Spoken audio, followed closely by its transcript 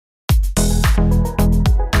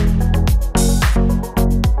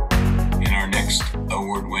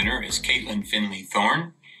Award winner is Kaitlyn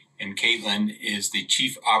Findley-Thorn, and Kaitlyn is the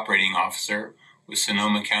Chief Operating Officer with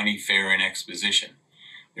Sonoma County Fair and Exposition.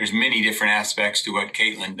 There's many different aspects to what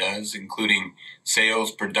Kaitlyn does, including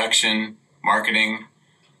sales, production, marketing,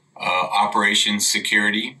 operations,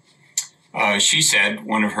 security. She said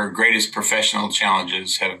one of her greatest professional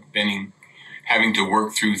challenges have been having to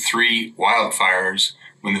work through 3 wildfires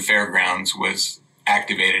when the fairgrounds was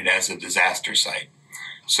activated as a disaster site.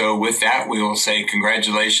 So with that, we will say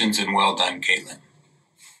congratulations and well done, Kaitlyn.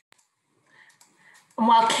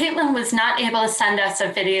 While Kaitlyn was not able to send us a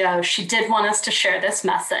video, she did want us to share this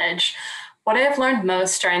message. What I have learned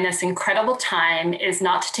most during this incredible time is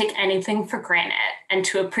not to take anything for granted and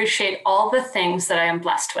to appreciate all the things that I am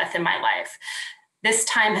blessed with in my life. This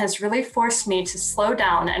time has really forced me to slow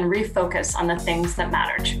down and refocus on the things that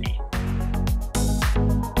matter to me.